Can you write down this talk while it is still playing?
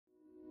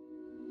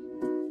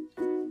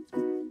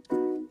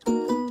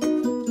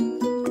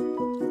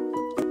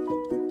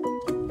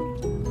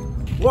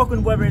Welcome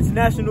to Weber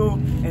International.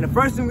 And the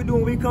first thing we do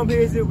when we come here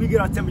is that we get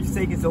our temperature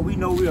taken so we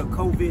know we are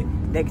COVID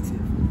negative.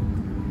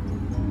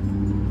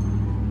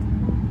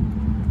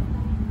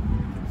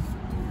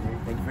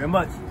 Thank you very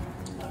much.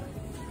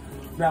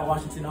 Matt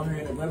Washington, I'm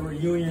here at the Weber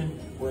Union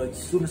where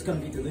students come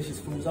to get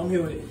delicious foods. I'm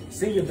here with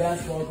senior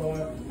basketball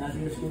guard, not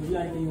here at school. You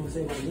got anything you want to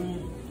say about the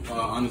Union?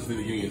 Honestly,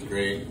 the Union is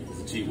great.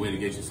 It's a cheap way to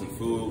get you some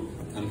food.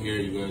 Come here,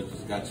 you guys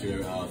just got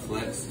your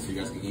flex, so you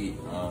guys can eat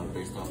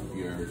based off of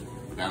your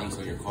balance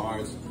on your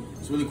cards.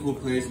 It's a really cool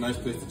place, nice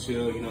place to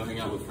chill, you know, hang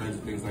out with friends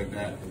and things like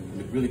that.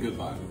 And a really good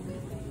vibe.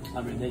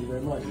 I mean, thank you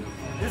very much.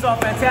 This is our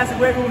fantastic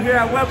weight room here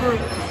at Weber.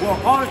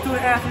 Well, all the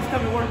student athletes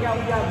come to work out.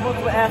 We got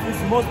multiple athletes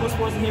from multiple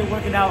sports in here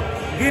working out.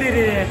 Get it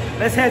in.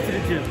 Let's head to the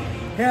gym.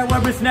 Here at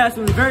Weber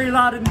International, it's very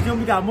loud in the gym.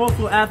 We got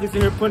multiple athletes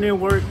in here putting in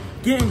work,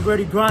 getting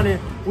ready,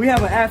 grinding. We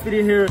have an athlete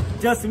in here,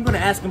 Justin. We're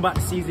going to ask him about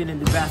the season and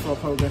the basketball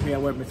program here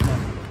at Weber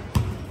International.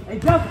 Hey,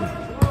 Justin.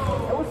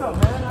 Hey, what's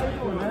up, man? How you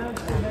doing, man?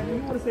 Hey, man,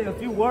 you want to say a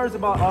few words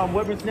about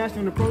Weber International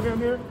and the program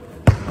here?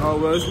 Oh,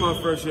 well, it's my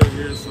first year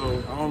here, so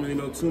I don't really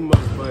know too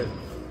much, but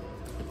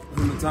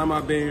from the time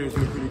I've been here, it's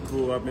been pretty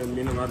cool. I've been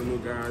meeting a lot of new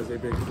guys.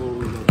 They've been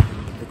cool. You know,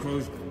 the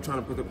coach trying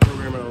to put the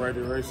program in the right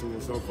direction,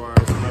 and so far,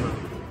 it's kind of,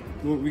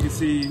 we can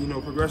see, you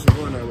know, progression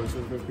going that way, so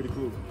it's been pretty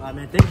cool. All right,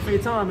 man. Thank you for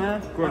your time,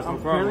 man. Of course, no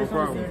problem. No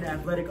problem. Here in the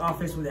athletic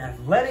office with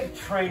athletic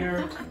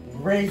trainer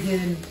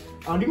Reagan.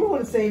 Do you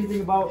want to say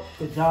anything about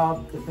the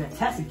job, the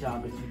fantastic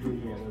job that you do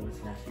here at Weber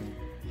International?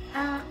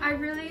 I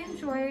really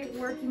enjoy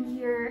working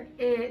here.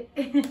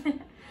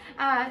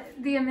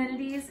 The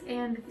amenities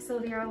and the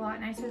facility are a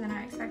lot nicer than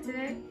I expected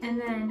it. And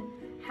then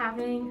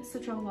having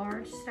such a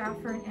large staff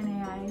for an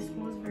NAIA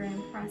school is very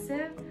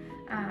impressive,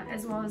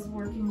 as well as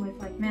working with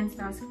like men's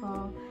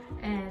basketball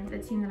and the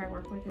team that I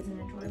work with is an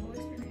enjoyable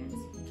experience.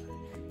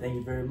 Thank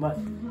you very much.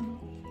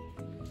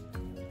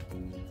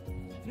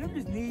 Do you ever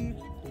just need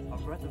a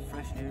breath of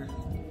fresh air?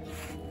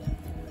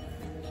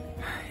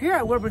 Here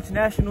at Weber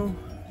International,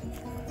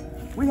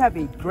 we have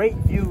a great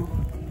view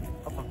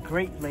of a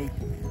great lake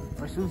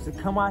for students to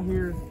come out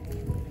here,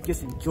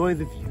 just enjoy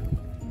the view.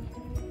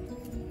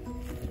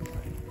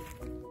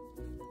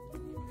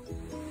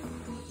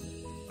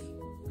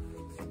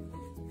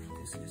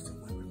 This is the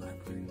Weber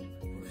Library,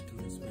 where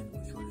students spend the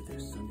majority of their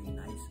Sunday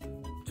nights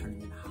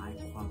turning in high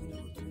quality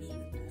rotation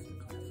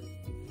and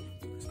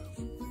master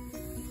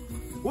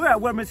classes. We're at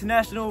Weber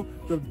International,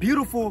 the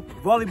beautiful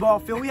volleyball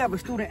field. We have a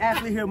student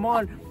athlete here,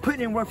 Mon,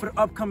 putting in work for the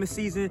upcoming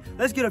season.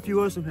 Let's get a few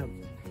words from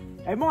him.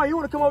 Hey, Mon, you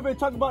want to come over and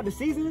talk about the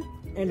season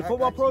and the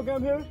football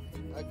program here?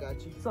 I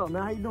got you. What's up,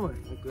 man? How you doing?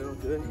 I'm good, I'm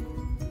good.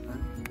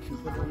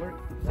 Keep putting in work.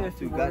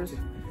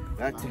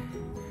 Got you.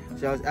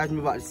 So I was asking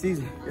me about the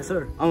season. Yes,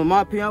 sir. In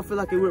my opinion, I feel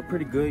like it went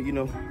pretty good. You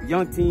know,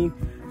 young team,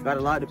 got a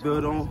lot to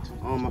build on.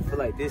 I feel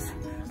like this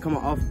coming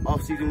off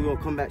season, we're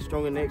gonna come back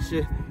stronger next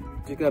year.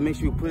 Just gotta make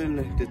sure we put in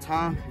the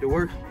time, the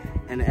work,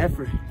 and the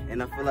effort.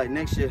 And I feel like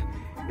next year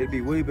it'll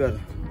be way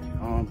better.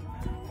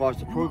 As far as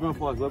the program, as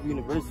far as Weber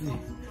University,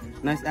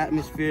 nice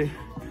atmosphere,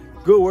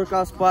 good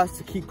workout spots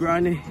to keep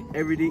grinding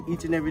every day,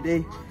 each and every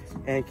day,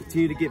 and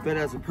continue to get better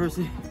as a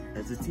person,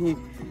 as a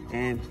team,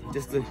 and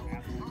just to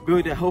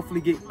build that,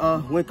 hopefully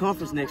win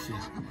conference next year.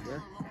 Yeah.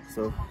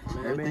 So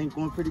everything's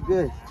going pretty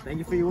good. Thank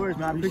you for your words,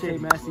 man. I appreciate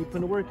it, man. I see you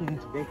putting the work in.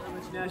 Thank you.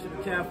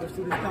 International camp for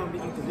students coming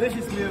to eat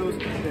delicious meals,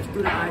 their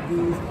student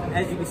IDs.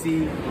 As you can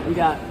see, we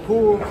got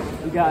pool,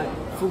 we got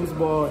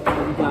foosball,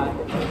 and we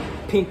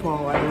got ping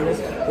pong right here.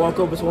 Let's walk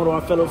over to one of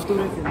our fellow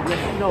students and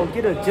just, you know,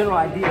 get a general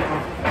idea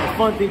of the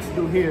fun things to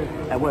do here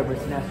at Weber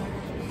International.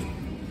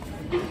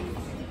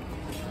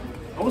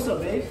 Oh, what's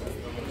up, babe?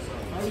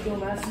 How you doing,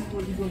 man?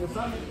 What you doing this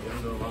summer?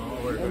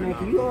 Hey, man,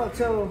 can you all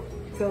tell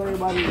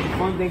everybody the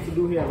fun things to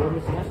do here at Weber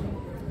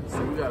International?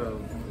 So we got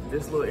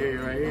this little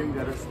area right here. We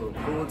got this little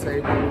pool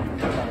table.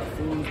 We got a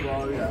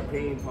foosball. We got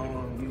ping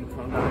pong. You can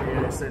come down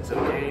here and set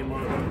your game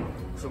up.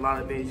 There's a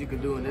lot of things you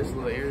can do in this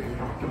little area.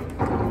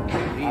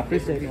 I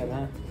appreciate that,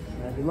 man.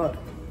 Good luck.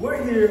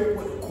 We're here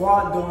with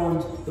Quad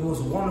Dorms, the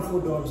most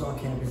wonderful dorms on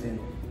campus. And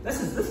let's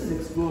just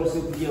explore, see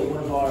if we can get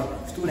one of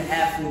our student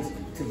athletes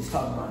to just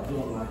talk about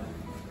dorm life.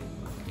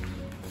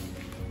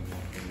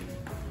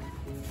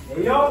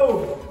 Hey,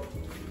 yo!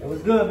 It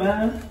was good,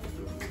 man.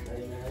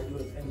 Hey,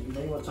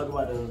 man, you want to talk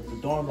about the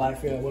dorm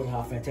life here at Weber,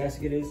 how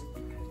fantastic it is?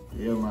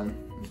 Yeah, man.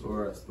 It's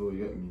alright still,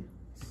 you get me?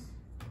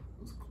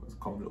 It's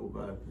calm little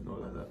vibe, you know,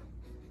 like that.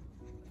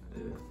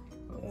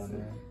 Yeah,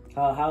 man.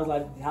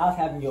 How's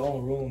having your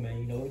own room, man?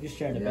 You know, just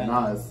sharing the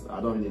bathroom. Nah,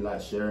 I don't really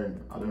like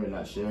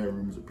sharing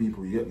rooms with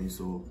people, you get me?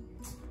 So,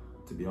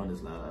 to be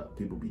honest, like,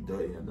 people be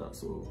dirty and that,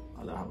 so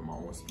I like having my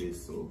own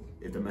space. So,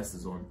 if the mess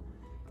is on,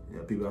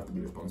 yeah, people have to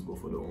be responsible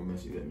for their own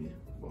mess, you get me?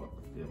 But,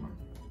 yeah, man.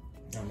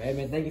 Hey,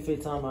 man, thank you for your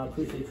time. I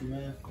appreciate you,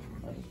 man.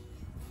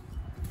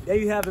 There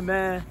you have it,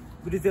 man.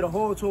 We just did a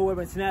whole tour of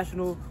Weber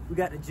International. We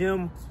got the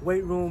gym,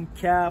 weight room,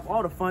 calf,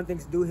 all the fun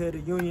things to do here at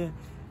the Union.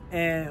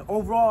 And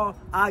overall,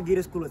 I give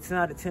this school a 10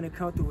 out of 10 to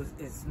come through.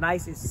 It's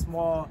nice, it's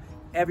small.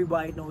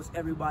 Everybody knows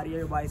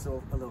everybody's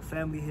a little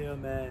family here,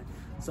 man.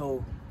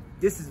 So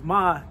this is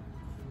my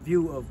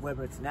view of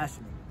Weber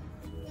International.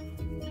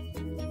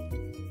 man.